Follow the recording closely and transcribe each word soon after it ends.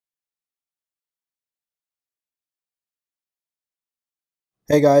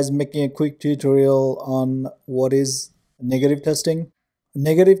Hey guys, making a quick tutorial on what is negative testing.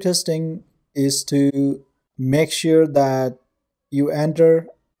 Negative testing is to make sure that you enter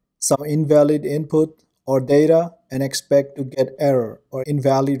some invalid input or data and expect to get error or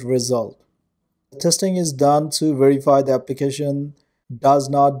invalid result. Testing is done to verify the application does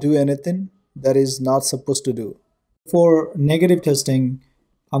not do anything that is not supposed to do. For negative testing,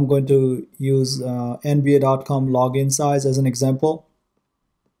 I'm going to use NBA.com login size as an example.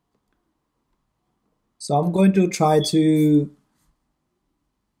 So I'm going to try to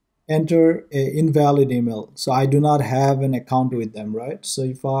enter a invalid email. So I do not have an account with them, right? So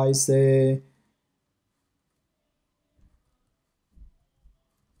if I say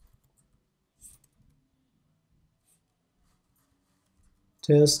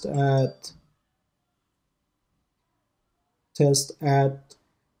test at test at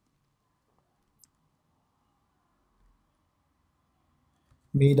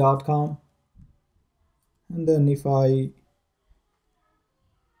me.com, and then if I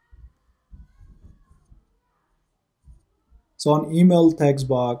so on email text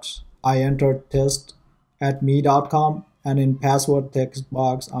box I enter test at me.com, and in password text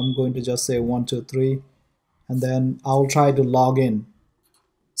box I'm going to just say 123, and then I'll try to log in.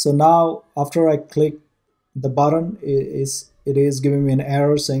 So now after I click the button, it is giving me an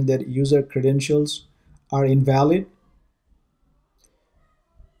error saying that user credentials are invalid.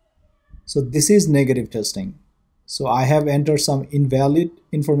 So this is negative testing. So I have entered some invalid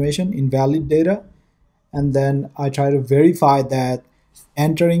information, invalid data, and then I try to verify that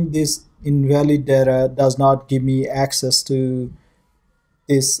entering this invalid data does not give me access to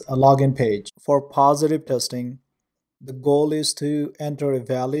this login page. For positive testing, the goal is to enter a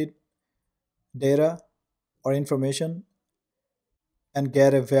valid data or information and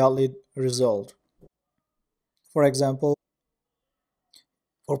get a valid result. For example,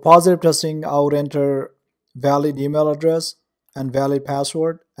 for positive testing, I would enter valid email address and valid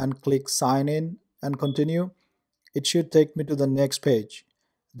password and click sign in and continue. It should take me to the next page.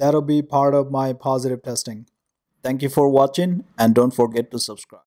 That'll be part of my positive testing. Thank you for watching and don't forget to subscribe.